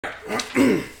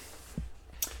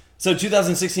So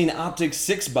 2016 Optic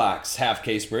 6-box half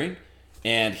case break,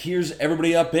 and here's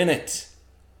everybody up in it.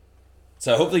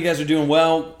 So hopefully you guys are doing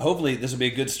well. Hopefully this will be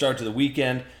a good start to the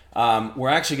weekend. We're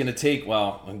actually going to take,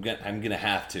 well, I'm going to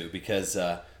have to because,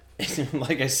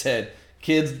 like I said,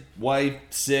 kids, wife,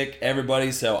 sick,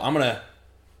 everybody. So I'm going to,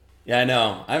 yeah, I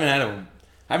know. I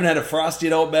haven't had a frosty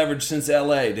adult beverage since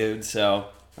LA, dude. So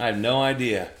I have no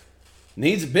idea.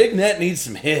 Big net needs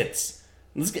some hits.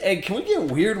 Hey, can we get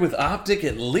weird with Optic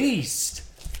at least?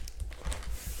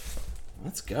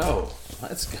 Let's go.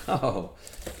 Let's go.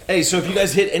 Hey, so if you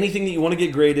guys hit anything that you want to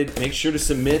get graded, make sure to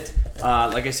submit,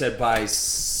 like I said, by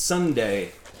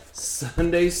Sunday.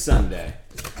 Sunday.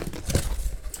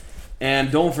 And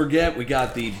don't forget, we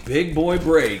got the big boy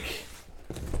break.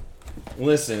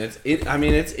 Listen,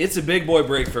 it's a big boy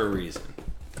break for a reason.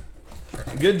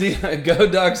 Good deal. Go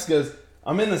Ducks goes,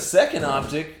 I'm in the second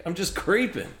Optic. I'm just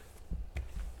creeping.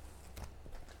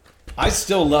 I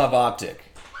still love Optic.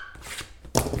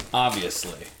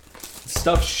 Obviously.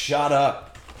 Stuff shot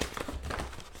up.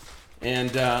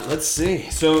 And let's see.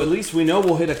 So at least we know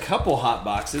we'll hit a couple hot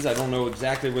boxes. I don't know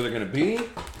exactly where they're going to be.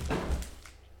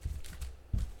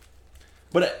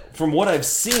 But from what I've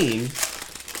seen,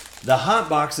 the hot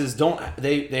boxes don't...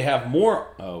 They have more...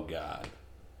 Oh, God.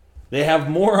 They have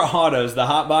more autos, the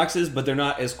hot boxes, but they're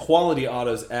not as quality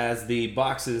autos as the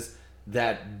boxes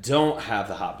that don't have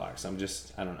the hot box. I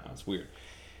don't know. It's weird.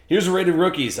 Here's a rated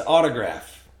rookies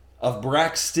autograph of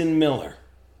Braxton Miller.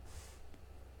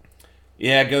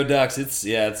 Yeah, go Ducks. It's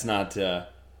not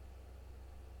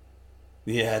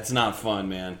fun,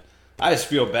 man. I just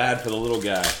feel bad for the little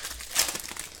guy.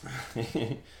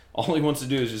 All he wants to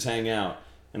do is just hang out.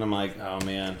 And I'm like, oh,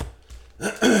 man.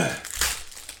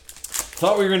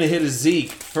 Thought we were going to hit a Zeke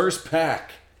first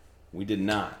pack. We did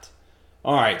not.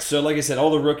 All right, so like I said,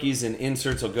 all the rookies and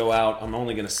inserts will go out. I'm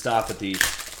only going to stop at the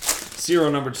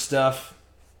serial-numbered stuff.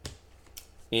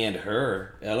 And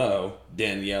her, hello,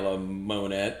 Daniela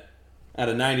Monette, out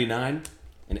of 99.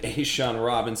 And Ashawn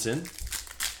Robinson.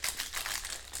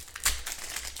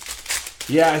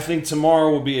 Yeah, I think tomorrow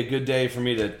will be a good day for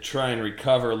me to try and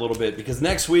recover a little bit because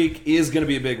next week is going to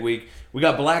be a big week. We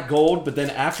got black gold, but then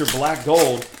after black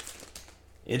gold,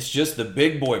 it's just the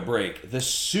big boy break, the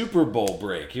Super Bowl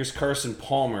break. Here's Carson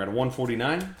Palmer at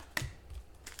 149.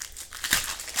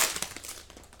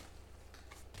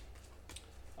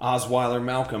 Osweiler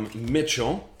Malcolm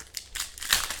Mitchell.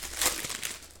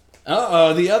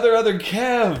 The other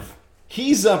Kev.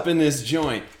 He's up in this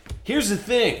joint. Here's the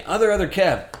thing, other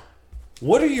Kev.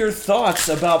 What are your thoughts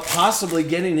about possibly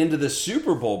getting into the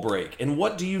Super Bowl break? And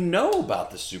what do you know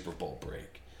about the Super Bowl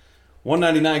break?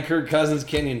 199 Kirk Cousins,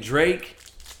 Kenyon Drake.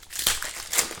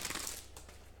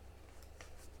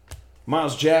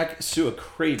 Miles Jack, Sua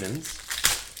Cravens.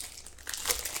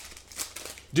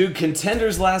 Dude,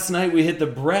 contenders last night, we hit the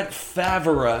Brett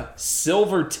Favre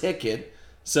silver ticket.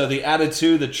 So the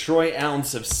attitude, the Troy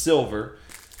ounce of silver.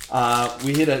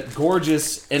 We hit a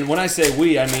gorgeous, and when I say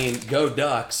we, I mean go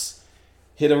Ducks.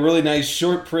 Hit a really nice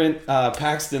short print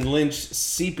Paxton Lynch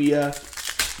sepia.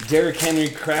 Derrick Henry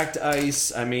cracked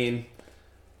ice.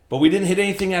 But we didn't hit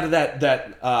anything out of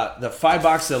the 5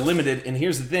 boxes of limited. And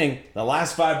here's the thing. The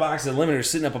last 5 boxes of limited are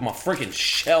sitting up on my freaking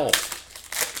shelf.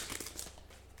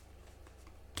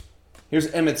 Here's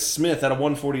Emmitt Smith out of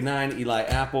 149. Eli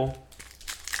Apple.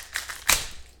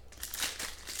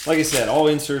 Like I said, all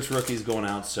inserts, rookies going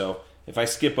out. So if I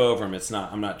skip over them,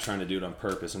 I'm not trying to do it on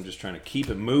purpose. I'm just trying to keep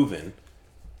it moving.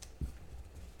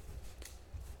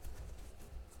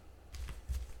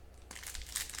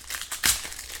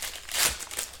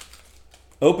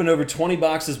 Open over 20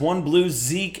 boxes. 1 blue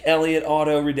Zeke Elliott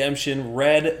auto redemption.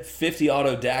 Red 50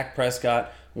 auto Dak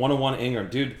Prescott. 101 Ingram.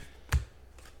 Dude,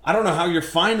 I don't know how you're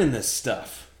finding this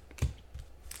stuff.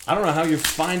 I don't know how you're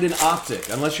finding Optic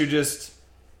unless you're just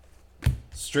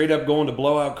straight up going to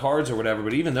blowout cards or whatever.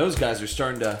 But even those guys are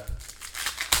starting to...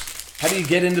 How do you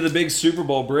get into the big Super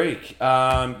Bowl break?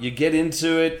 You get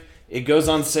into it. It goes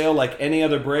on sale like any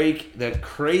other break. The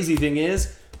crazy thing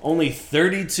is... Only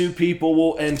 32 people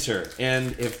will enter.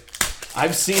 And if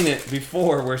I've seen it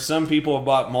before where some people have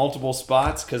bought multiple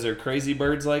spots because they're crazy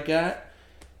birds like that.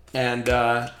 And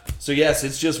so, yes,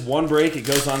 it's just one break. It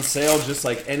goes on sale just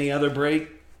like any other break.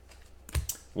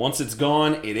 Once it's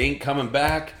gone, it ain't coming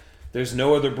back. There's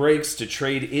no other breaks to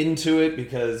trade into it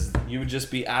because you would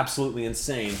just be absolutely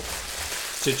insane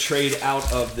to trade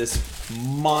out of this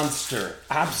monster,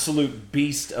 absolute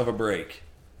beast of a break.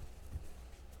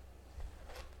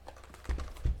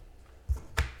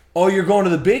 Oh, you're going to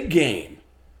the big game.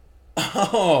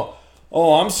 Oh,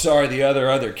 I'm sorry, the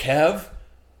other Kev.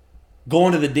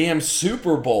 Going to the damn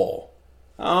Super Bowl.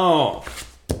 Oh.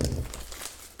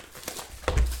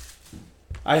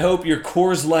 I hope your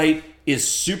Coors Light is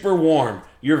super warm.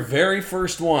 Your very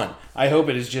first one. I hope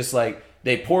it is just like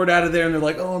they pour it out of there and they're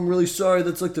like, oh, I'm really sorry.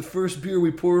 That's like the first beer we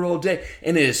poured all day.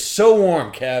 And it is so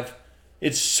warm, Kev.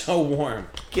 It's so warm.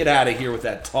 Get out of here with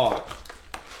that talk.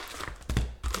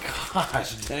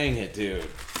 Gosh, dang it, dude.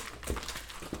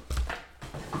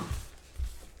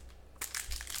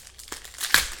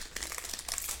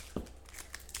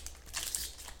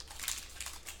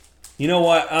 You know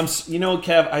what?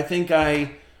 Kev, I think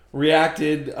I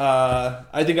reacted.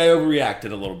 I think I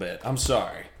overreacted a little bit. I'm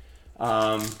sorry.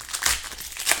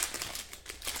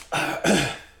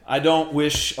 I don't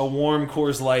wish a warm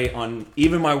Coors Light on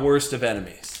even my worst of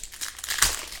enemies.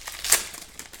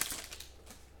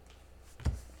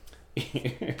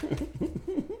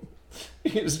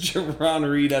 Here's Jerron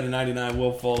Reed out of 99.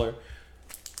 Will Fuller.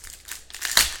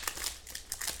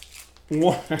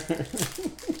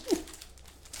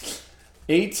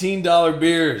 $18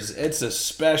 beers. It's a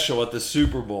special at the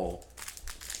Super Bowl.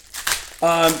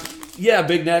 Yeah,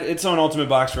 Big Net. It's on Ultimate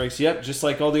Box Breaks. Yep, just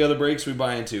like all the other breaks we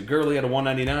buy into. Gurley at a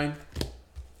 $1.99.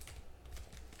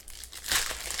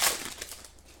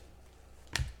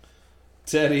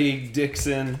 Teddy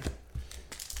Dixon.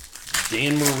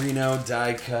 Dan Marino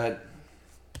die cut.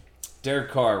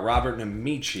 Derek Carr, Robert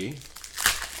Namichi.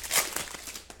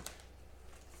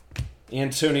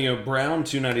 Antonio Brown,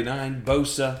 $2.99.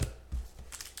 Bosa.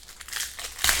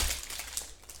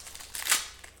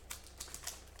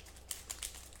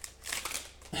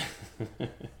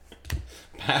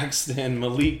 Paxton,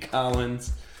 Malik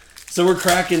Collins. So we're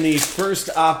cracking the first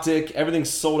Optic. Everything's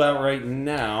sold out right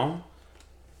now.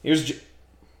 Here's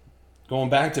going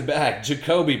back to back.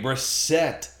 Jacoby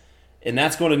Brissett. And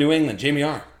that's going to New England. Jamie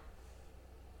R.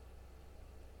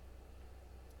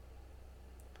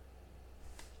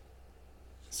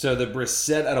 So the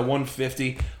Brissett at a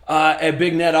 150. At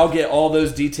Big Net, I'll get all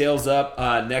those details up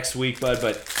next week, bud,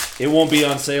 but it won't be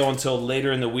on sale until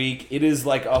later in the week. It is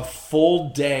like a full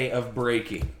day of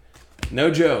breaking.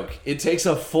 No joke. It takes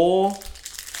a full,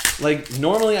 like,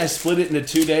 normally I split it into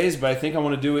 2 days, but I think I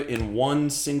want to do it in one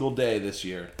single day this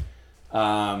year.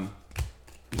 I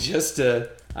don't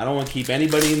want to keep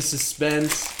anybody in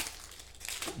suspense.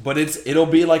 But it'll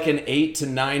be like an 8 to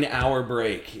 9 hour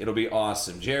break. It'll be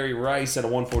awesome. Jerry Rice at a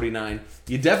 149.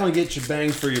 You definitely get your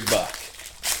bang for your buck.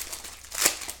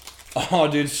 Oh,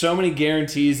 dude, so many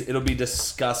guarantees. It'll be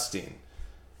disgusting.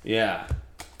 Yeah.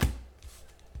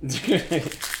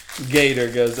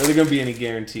 Gator goes, are there going to be any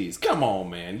guarantees? Come on,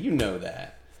 man. You know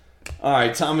that. All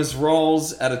right, Thomas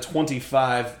Rawls at a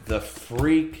 25. The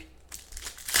Freak.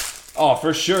 Oh,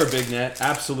 for sure, Big Net.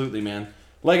 Absolutely, man.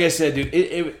 Like I said,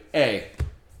 dude, hey.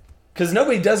 Because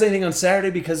nobody does anything on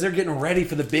Saturday because they're getting ready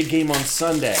for the big game on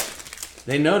Sunday.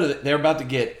 They know that they're about to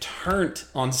get turned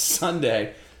on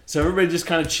Sunday. So everybody just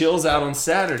kind of chills out on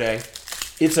Saturday.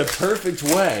 It's a perfect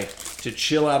way to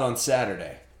chill out on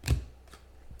Saturday.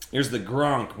 Here's the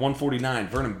Gronk, 149,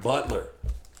 Vernon Butler.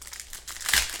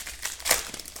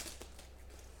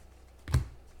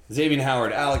 Xavier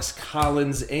Howard, Alex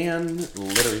Collins, and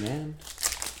Littery Man.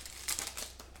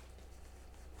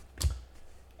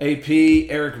 AP,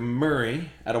 Eric Murray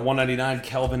at a 199,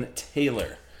 Kelvin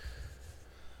Taylor.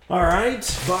 All right,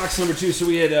 box number 2. So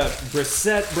we had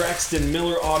Brissett, Braxton,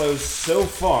 Miller autos so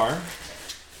far.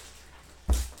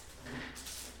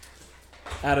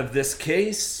 Out of this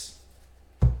case,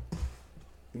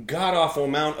 god-awful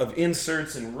amount of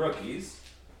inserts and rookies.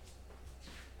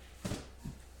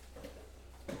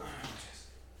 We'll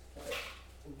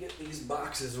get these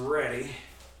boxes ready.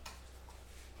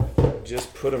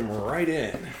 Just put them right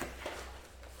in.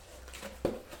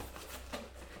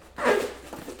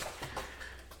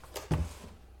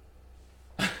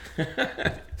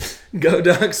 Go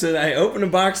Ducks, and I opened a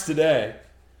box today.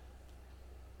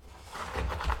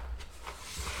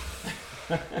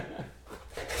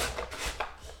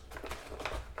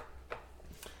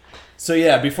 So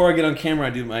yeah, before I get on camera,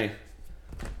 I do my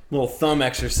little thumb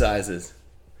exercises.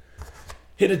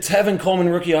 Hit a Tevin Coleman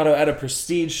rookie auto at a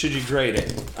Prestige. Should you grade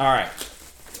it? All right.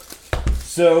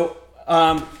 So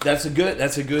that's a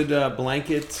good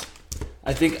blanket.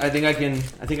 I think I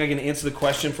can answer the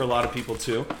question for a lot of people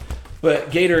too. But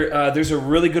Gator, there's a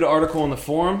really good article on the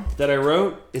forum that I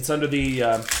wrote. It's under the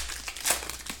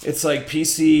it's like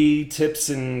PC tips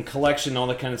and collection, all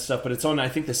that kind of stuff. But it's on, I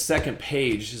think, the second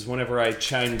page is whenever I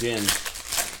chimed in,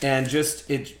 and just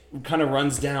it kind of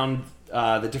runs down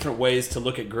the different ways to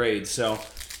look at grades. So,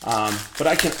 but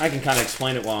I can kind of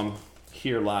explain it while I'm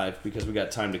here live because we got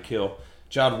time to kill.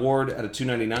 Jod Ward at a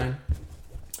 299.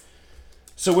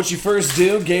 So what you first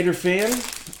do, Gator fan,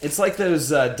 it's like those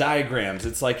diagrams.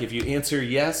 It's like if you answer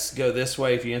yes, go this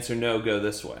way. If you answer no, go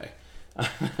this way.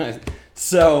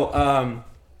 So, oh,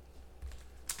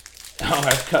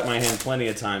 I've cut my hand plenty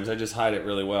of times. I just hide it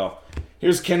really well.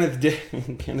 Here's Kenneth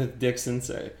Dixon,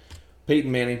 sorry.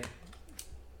 Peyton Manning.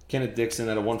 Kenneth Dixon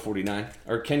at a 149.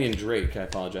 Or Kenyon Drake, I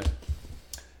apologize.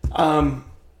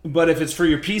 But if it's for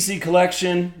your PC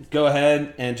collection, go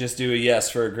ahead and just do a yes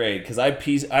for a grade. Because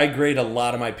I grade a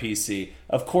lot of my PC.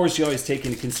 Of course, you always take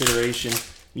into consideration,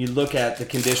 you look at the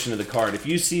condition of the card. If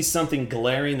you see something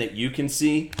glaring that you can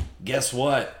see, guess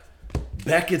what?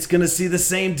 Beckett's going to see the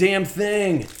same damn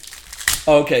thing.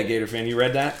 Okay, Gator fan, you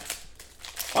read that?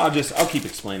 I'll keep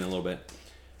explaining a little bit.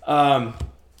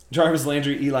 Jarvis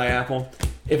Landry, Eli Apple.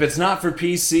 If it's not for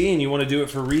PC and you want to do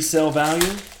it for resale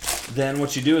value, then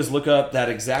what you do is look up that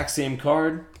exact same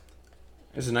card.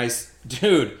 There's a nice...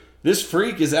 Dude, this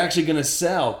freak is actually going to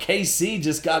sell. KC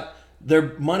just got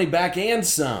their money back and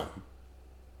some.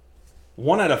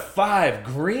 1 out of 5.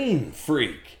 Green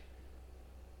freak.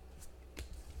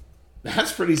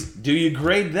 That's pretty... Do you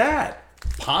grade that?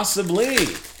 Possibly.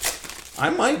 I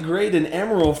might grade an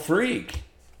Emerald freak.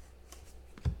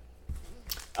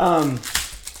 But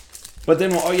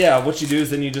then, oh yeah, what you do is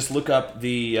then you just look up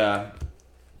the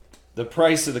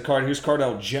price of the card. Here's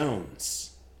Cardell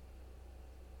Jones.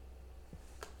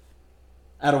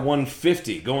 Out of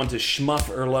 150, going to Schmuff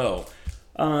or Low.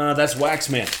 That's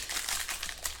Waxman.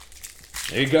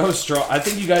 There you go, Straw. I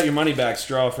think you got your money back,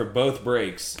 Straw, for both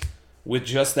breaks with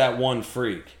just that one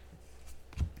freak.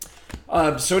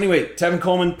 So anyway, Tevin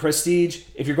Coleman, Prestige.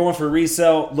 If you're going for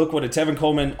resale, look what a Tevin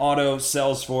Coleman auto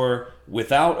sells for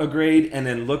without a grade, and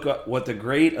then look at what the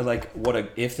grade,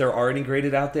 if they're already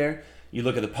graded out there. You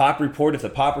look at the pop report. If the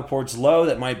pop report's low,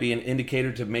 that might be an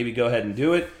indicator to maybe go ahead and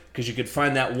do it, because you could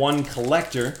find that one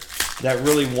collector that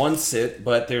really wants it,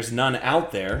 but there's none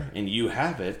out there, and you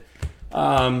have it.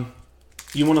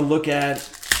 You want to look at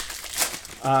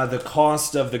the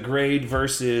cost of the grade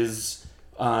versus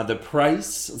the price.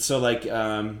 So like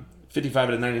 55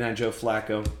 out of 99 Joe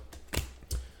Flacco.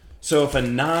 So if a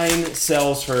 9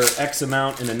 sells for X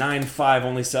amount and a 9.5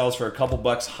 only sells for a couple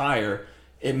bucks higher,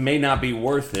 it may not be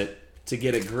worth it to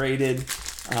get it graded.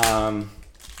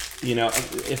 You know,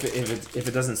 if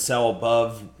it doesn't sell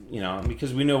above, you know,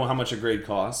 because we know how much a grade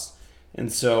costs.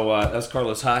 And so that's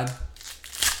Carlos Hyde.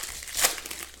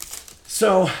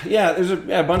 So yeah, there's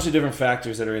a bunch of different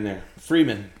factors that are in there.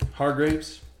 Freeman,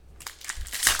 Hargraves.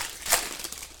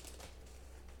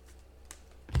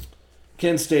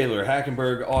 Ken Stabler,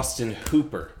 Hackenberg, Austin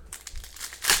Hooper.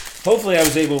 Hopefully I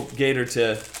was able, Gator,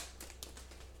 to...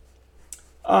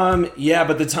 yeah,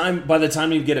 but by the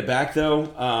time you get it back,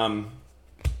 though,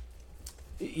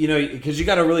 you know, because you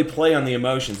got to really play on the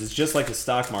emotions. It's just like the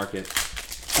stock market.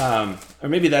 Or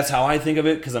maybe that's how I think of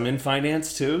it, because I'm in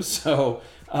finance, too. So,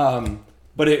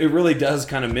 but it really does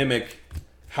kind of mimic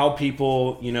how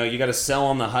people, you know, you got to sell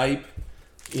on the hype,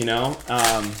 you know.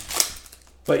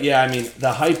 But yeah, I mean,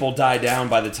 the hype will die down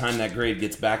by the time that grade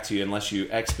gets back to you, unless you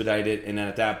expedite it. And then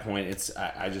at that point,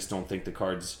 I just don't think the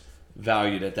card's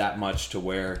valued at that much to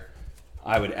where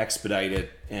I would expedite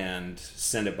it and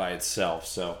send it by itself.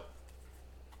 So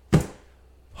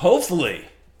hopefully,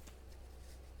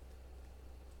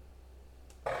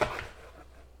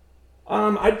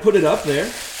 I'd put it up there.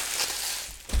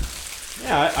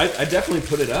 Yeah, I definitely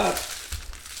put it up.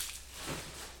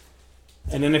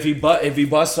 And then if he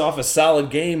busts off a solid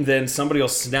game, then somebody will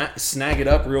snag it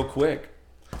up real quick.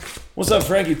 What's up,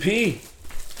 Frankie P?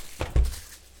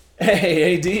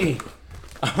 Hey, AD.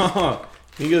 Oh,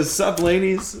 he goes, sup,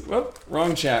 ladies? Whoop,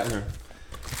 wrong chat room.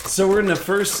 So we're in the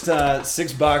first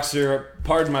 6-boxer.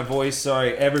 Pardon my voice.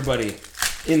 Sorry, everybody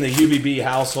in the UBB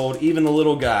household, even the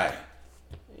little guy,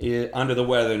 under the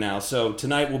weather now. So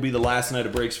tonight will be the last night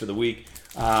of breaks for the week.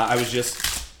 I was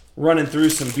just running through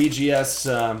some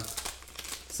BGS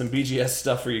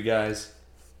stuff for you guys.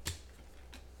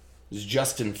 This is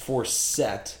Justin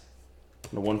Forsett,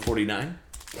 the 149.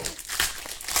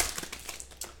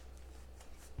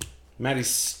 Matty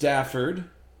Stafford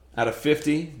out of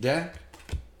 50 deck.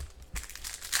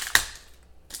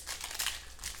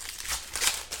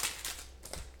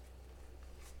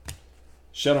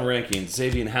 Sheldon Rankings,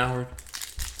 Xavier Howard.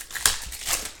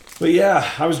 But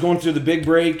yeah, I was going through the big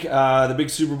break, the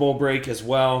big Super Bowl break as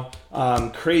well.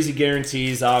 Crazy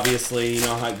guarantees, obviously. You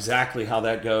know exactly how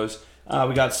that goes.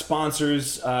 We got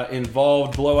sponsors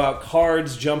involved. Blowout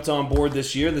Cards jumped on board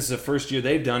this year. This is the first year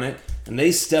they've done it, and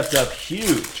they stepped up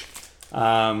huge.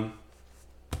 And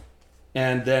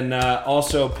then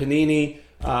also Panini,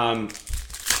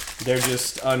 they're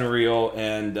just unreal,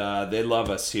 and they love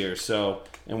us here. So,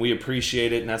 and we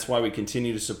appreciate it, and that's why we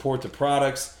continue to support the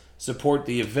products, support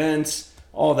the events,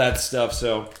 all that stuff.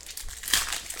 So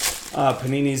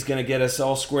Panini's going to get us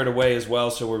all squared away as well,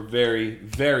 so we're very,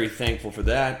 very thankful for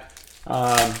that.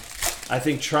 I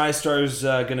think TriStar's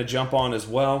going to jump on as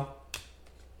well.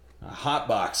 Hot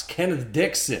box, Kenneth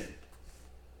Dixon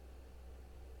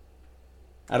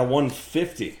out of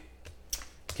 150.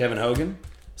 Kevin Hogan.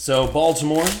 So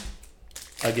Baltimore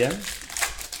again.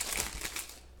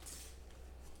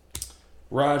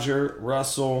 Roger,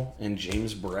 Russell, and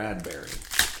James Bradbury.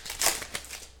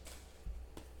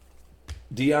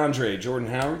 DeAndre, Jordan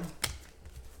Howard.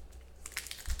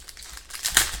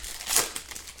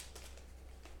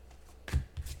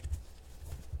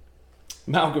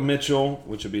 Malcolm Mitchell,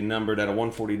 which would be numbered at a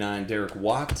 149, Derek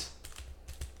Watt.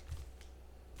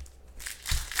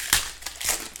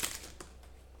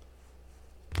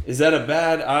 Is that a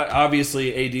bad...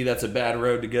 Obviously, AD, that's a bad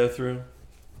road to go through.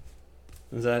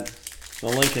 Is that the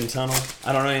Lincoln Tunnel?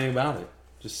 I don't know anything about it.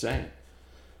 Just saying.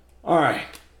 All right.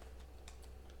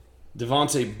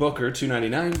 Devontae Booker,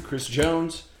 299. Chris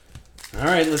Jones. All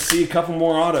right, let's see a couple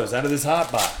more autos out of this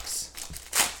hot box.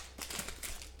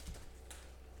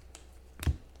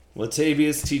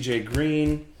 Latavius, TJ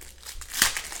Green.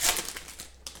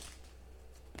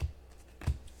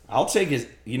 I'll take his...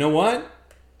 You know what?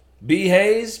 B.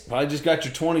 Hayes, probably just got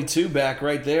your 22 back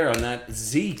right there on that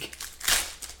Zeke.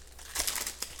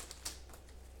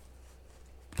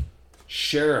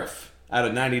 Sheriff out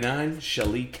of 99,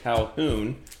 Shalik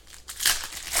Calhoun.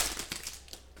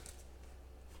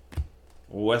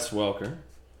 Wes Welker.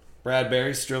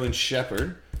 Bradbury, Sterling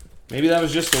Shepard. Maybe that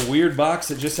was just a weird box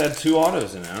that just had 2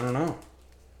 autos in it. I don't know.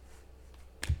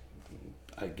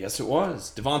 I guess it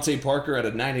was. Devontae Parker out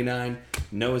of 99,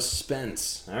 Noah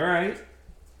Spence. All right.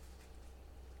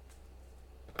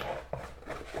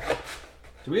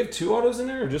 Do we have 2 autos in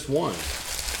there or just 1?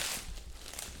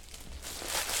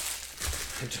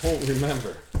 I don't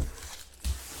remember.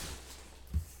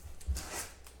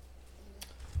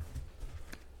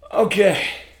 Okay.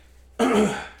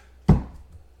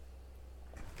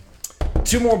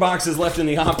 2 more boxes left in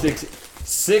the Optic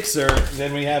Sixer.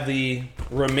 Then we have the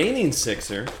remaining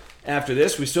Sixer. After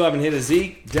this, we still haven't hit a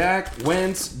Zeke, Dak,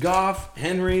 Wentz, Goff,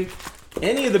 Henry,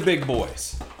 any of the big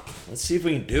boys. Let's see if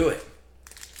we can do it.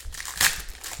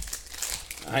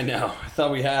 I know. I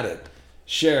thought we had it.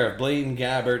 Sheriff, Blaine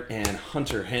Gabbert, and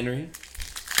Hunter Henry.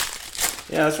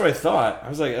 Yeah, that's what I thought. I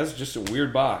was like, that's just a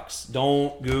weird box.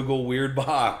 Don't Google weird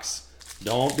box.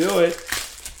 Don't do it.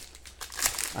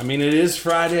 I mean, it is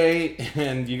Friday,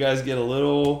 and you guys get a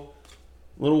little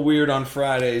weird on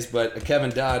Fridays, but Kevin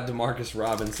Dodd, DeMarcus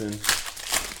Robinson.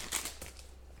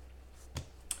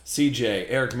 CJ,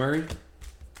 Eric Murray.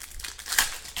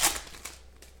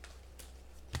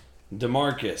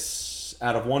 DeMarcus,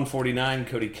 out of 149,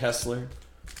 Cody Kessler.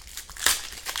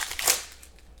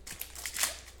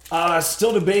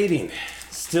 Still debating.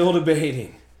 Still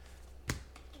debating.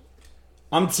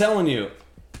 I'm telling you,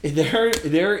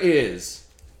 there is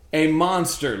a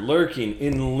monster lurking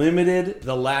in limited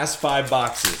the last 5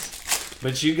 boxes.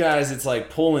 But you guys, it's like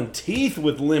pulling teeth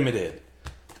with limited.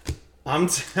 I'm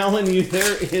telling you,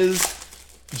 there is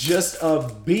just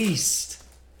a beast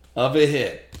of a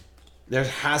hit. There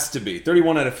has to be.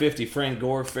 31 out of 50, Frank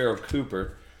Gore, Pharaoh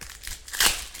Cooper.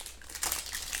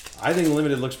 I think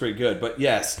limited looks pretty good. But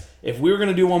yes, if we were going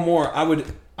to do one more, I would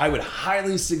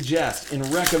highly suggest and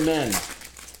recommend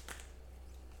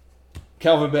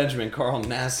Kelvin Benjamin, Carl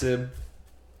Nassib.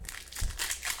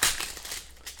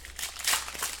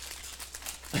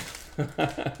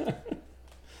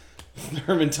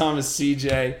 Herman Thomas,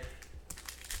 CJ.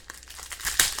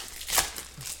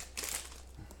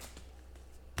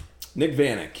 Nick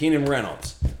Vannick, Keenan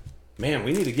Reynolds. Man,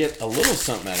 we need to get a little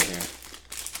something out of here.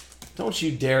 Don't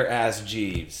you dare ask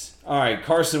Jeeves. All right,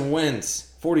 Carson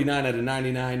Wentz, 49 out of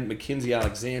 99. Mackenzie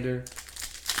Alexander.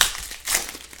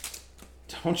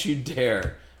 Don't you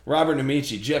dare. Robert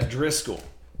Namichi, Jeff Driscoll.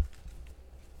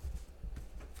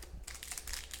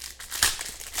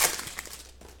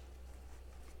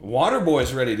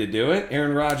 Waterboy's ready to do it.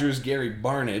 Aaron Rodgers, Gary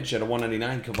Barnidge at a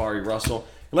 199. Kavari Russell.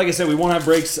 Like I said, we won't have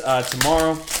breaks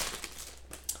tomorrow.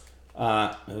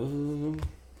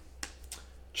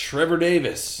 Trevor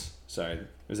Davis. Sorry,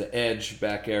 there's an edge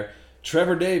back there.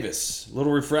 Trevor Davis,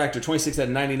 little refractor, 26 out of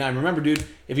 99. Remember, dude,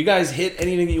 if you guys hit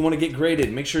anything that you want to get graded,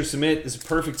 make sure to submit. This is a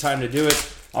perfect time to do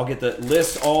it. I'll get the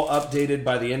list all updated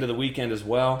by the end of the weekend as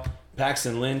well.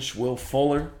 Paxton Lynch, Will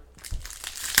Fuller.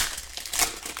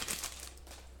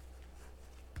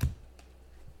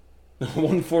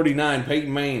 $149,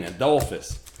 Peyton Manning,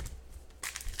 Adolphus.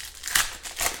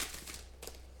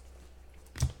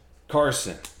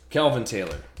 Carson, Kelvin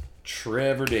Taylor,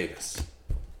 Trevor Davis.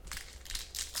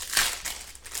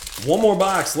 One more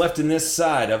box left in this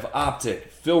side of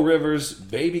Optic. Phil Rivers,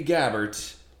 Baby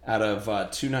Gabbert out of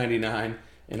 $2.99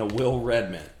 and a Will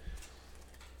Redmond.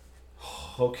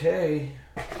 Okay,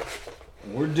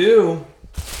 we're due.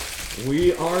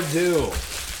 We are due.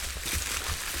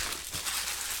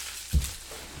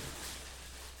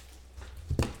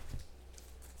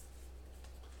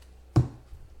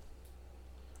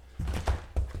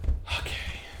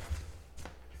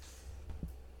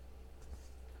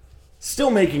 Still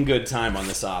making good time on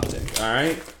this Optic, all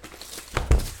right?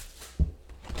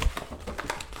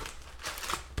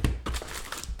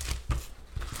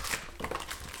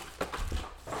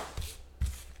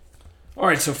 All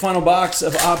right, so final box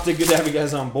of Optic. Good to have you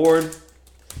guys on board.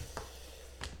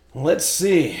 Let's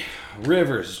see.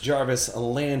 Rivers, Jarvis,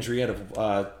 Landry out of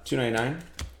 $2.99.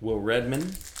 Will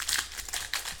Redmond.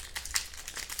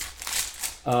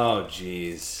 Oh,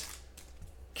 geez.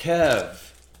 Kev.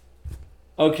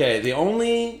 Okay, the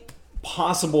only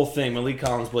possible thing, Malik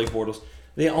Collins, Blake Bortles,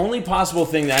 the only possible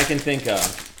thing that I can think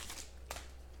of,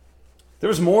 there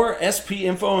was more SP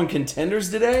info and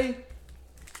contenders today?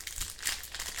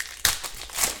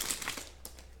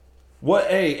 What,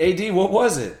 hey, AD, what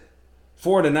was it?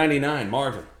 4/99,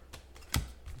 Marvin.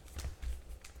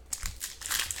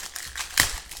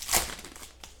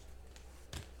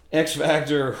 X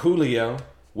Factor, Julio,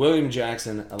 William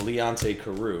Jackson, Leonte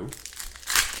Carew.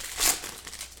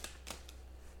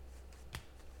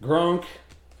 Gronk,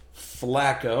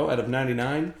 Flacco out of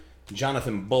 99.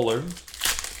 Jonathan Bullard.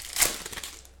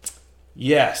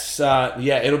 Yes,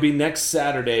 yeah, it'll be next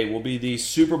Saturday. Will be the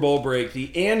Super Bowl break,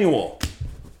 the annual.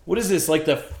 What is this, like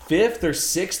the 5th or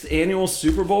 6th annual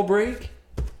Super Bowl break?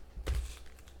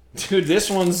 Dude, this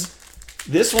one's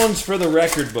for the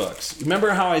record books.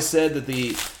 Remember how I said that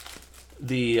the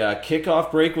kickoff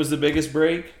break was the biggest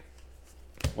break?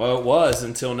 Well, it was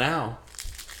until now.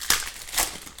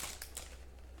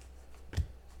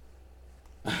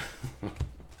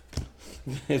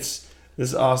 It's this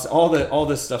is awesome. All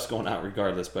this stuff's going out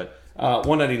regardless, but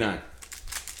 $1.99.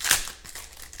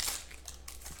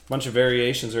 Bunch of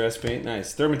variations are SP.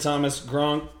 Nice. Thurman Thomas,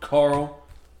 Gronk, Carl.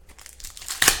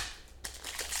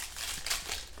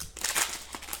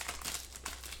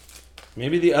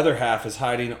 Maybe the other half is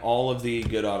hiding all of the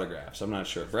good autographs. I'm not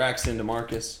sure. Braxton,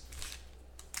 DeMarcus.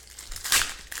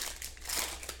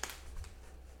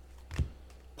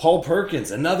 Paul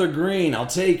Perkins, another green. I'll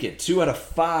take it.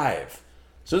 2/5.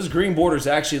 So those green borders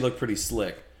actually look pretty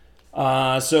slick.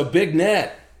 So Big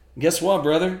Net. Guess what,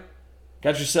 brother?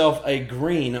 Got yourself a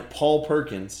green Paul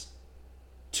Perkins.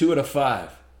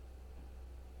 2/5.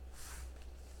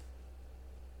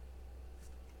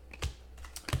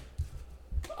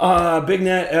 Big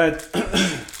Net.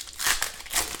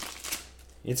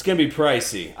 It's gonna be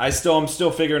pricey. I'm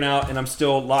still figuring out, and I'm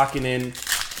still locking in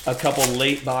a couple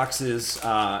late boxes,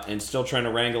 and still trying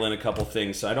to wrangle in a couple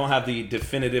things. So I don't have the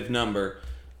definitive number,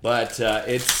 but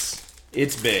it's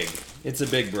big. It's a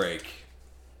big break.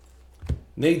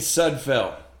 Nate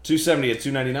Sudfeld, 270 at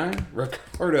 299.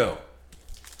 Ricardo.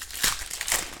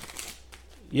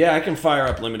 Yeah, I can fire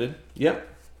up limited. Yep.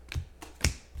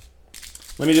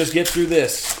 Let me just get through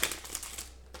this.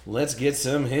 Let's get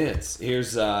some hits.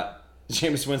 Here's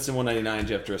Jameis Winston, 199.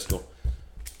 Jeff Driscoll.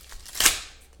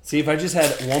 See, if I just had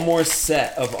one more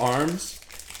set of arms,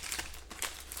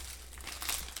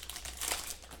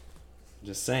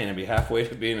 just saying, I'd be halfway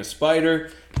to being a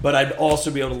spider, but I'd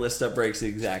also be able to list up breaks the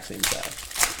exact same size.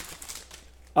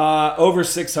 Over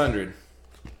 600.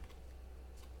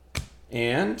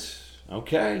 And,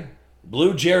 okay,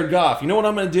 blue Jared Goff. You know what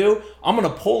I'm going to do? I'm going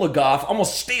to pull a Goff. I'm going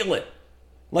to steal it.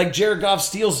 Like Jared Goff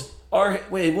steals our...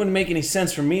 Wait, it wouldn't make any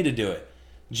sense for me to do it.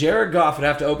 Jared Goff would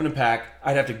have to open a pack.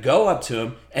 I'd have to go up to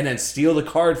him and then steal the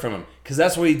card from him, because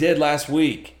that's what he did last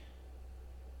week.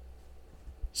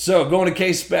 So, going to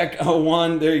K-Spec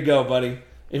 01. There you go, buddy.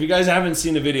 If you guys haven't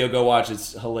seen the video, go watch.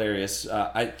 It's hilarious.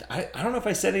 I don't know if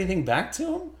I said anything back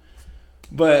to him,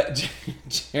 but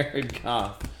Jared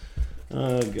Goff.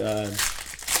 Oh, God.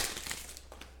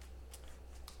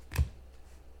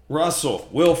 Russell,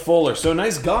 Will Fuller. So,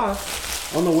 nice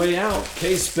Goff on the way out.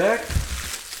 K-Spec.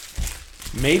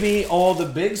 Maybe all the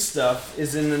big stuff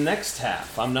is in the next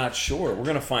half. I'm not sure. We're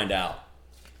going to find out.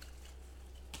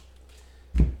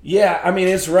 Yeah, I mean,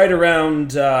 it's right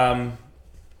around... yeah,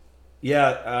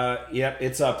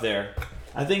 it's up there.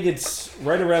 I think it's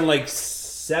right around like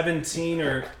 $17,000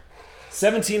 or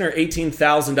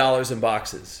 $18,000 in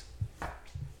boxes.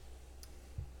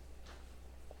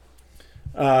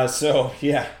 So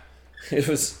yeah, it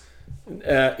was.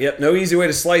 Yep, no easy way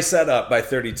to slice that up by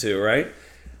 32, right?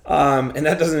 And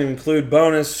that doesn't include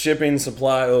bonus, shipping,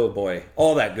 supply, oh boy,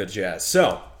 all that good jazz.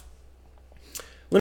 So,